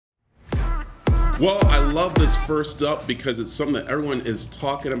Well, I love this first up because it's something that everyone is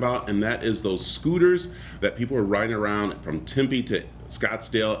talking about, and that is those scooters that people are riding around from Tempe to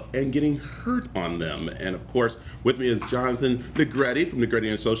Scottsdale and getting hurt on them. And of course, with me is Jonathan Negretti from Negretti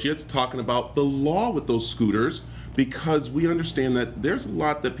and Associates talking about the law with those scooters, because we understand that there's a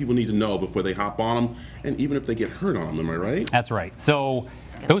lot that people need to know before they hop on them, and even if they get hurt on them. Am I right? That's right. So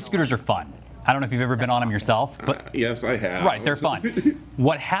those scooters are fun. I don't know if you've ever been on them yourself, but yes, I have. Right, they're fun.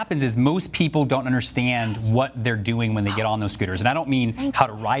 What happens is most people don't understand what they're doing when they get on those scooters. And I don't mean how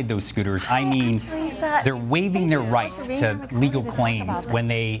to ride those scooters. I mean they're waiving their rights to legal claims when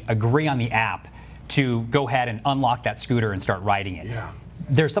they agree on the app to go ahead and unlock that scooter and start riding it. Yeah.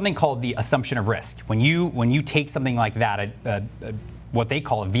 There's something called the assumption of risk. When you take something like that, what they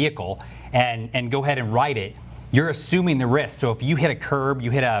call a vehicle, and go ahead and ride it, you're assuming the risk. So if you hit a curb,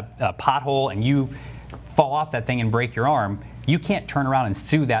 you hit a pothole, and you fall off that thing and break your arm, you can't turn around and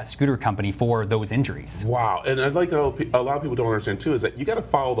sue that scooter company for those injuries. Wow, and I'd like to, a lot of people don't understand too, is that you got to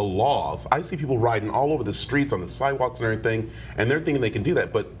follow the laws. I see people riding all over the streets, on the sidewalks and everything, and they're thinking they can do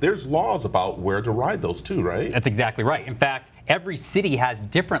that, but there's laws about where to ride those too, right? That's exactly right. In fact, every city has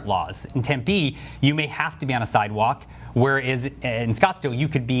different laws. In Tempe, you may have to be on a sidewalk, whereas in Scottsdale, you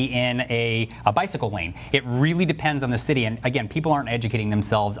could be in a bicycle lane. It really depends on the city. And again, people aren't educating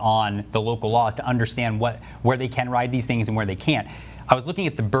themselves on the local laws to understand where they can ride these things and where they can't. I was looking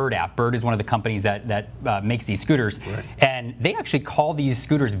at the Bird app. Bird is one of the companies that makes these scooters. Right. And they actually call these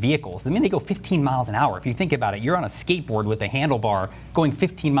scooters vehicles. I mean, they go 15 miles an hour. If you think about it, you're on a skateboard with a handlebar going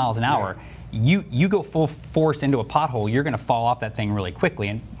 15 miles an hour. Yeah. You go full force into a pothole, you're going to fall off that thing really quickly.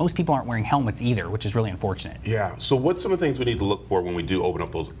 And most people aren't wearing helmets either, which is really unfortunate. Yeah. So what's some of the things we need to look for when we do open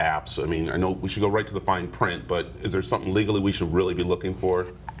up those apps? I mean, I know we should go right to the fine print, but is there something legally we should really be looking for?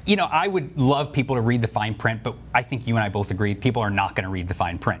 You know, I would love people to read the fine print, but I think you and I both agree people are not going to read the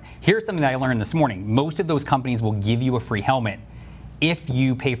fine print. Here's something that I learned this morning. Most of those companies will give you a free helmet if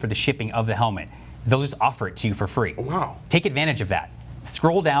you pay for the shipping of the helmet. They'll just offer it to you for free. Oh, wow. Take advantage of that.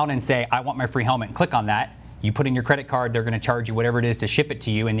 Scroll down and say, I want my free helmet, and click on that. You put in your credit card, they're going to charge you whatever it is to ship it to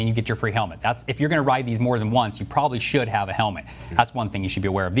you, and then you get your free helmet. That's, if you're going to ride these more than once, you probably should have a helmet. That's one thing you should be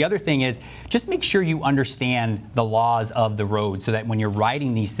aware of. The other thing is just make sure you understand the laws of the road so that when you're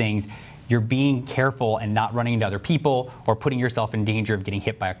riding these things, you're being careful and not running into other people or putting yourself in danger of getting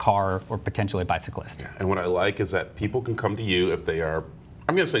hit by a car or potentially a bicyclist. And what I like is that people can come to you if they are,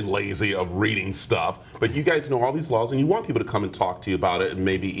 I'm going to say lazy of reading stuff, but you guys know all these laws and you want people to come and talk to you about it and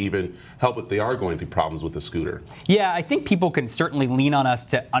maybe even help if they are going through problems with the scooter. Yeah, I think people can certainly lean on us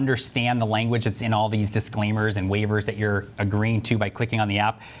to understand the language that's in all these disclaimers and waivers that you're agreeing to by clicking on the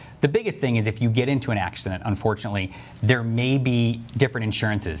app. The biggest thing is if you get into an accident, unfortunately, there may be different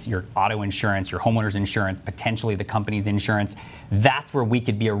insurances, your auto insurance, your homeowner's insurance, potentially the company's insurance. That's where we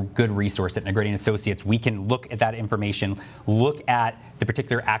could be a good resource at Negretti & Associates. We can look at that information, look at the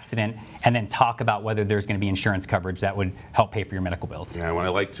particular accident, and then talk about whether there's going to be insurance coverage that would help pay for your medical bills. Yeah, and what I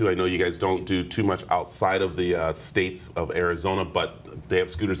like too, I know you guys don't do too much outside of the states of Arizona, but they have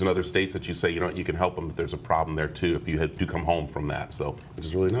scooters in other states that you say, you know, you can help them if there's a problem there too, if you do come home from that, so, which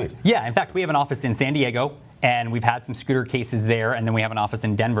is really nice. Yeah, in fact, we have an office in San Diego, and we've had some scooter cases there, and then we have an office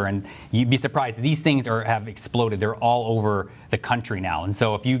in Denver, and you'd be surprised. These things have exploded. They're all over the country now, and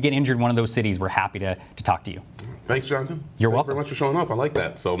so if you get injured in one of those cities, we're happy to talk to you. Thanks, Jonathan. You're welcome. Thanks very much for showing up. I like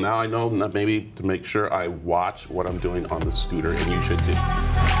that. So now I know that maybe to make sure I watch what I'm doing on the scooter, and you should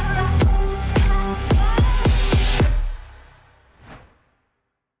too.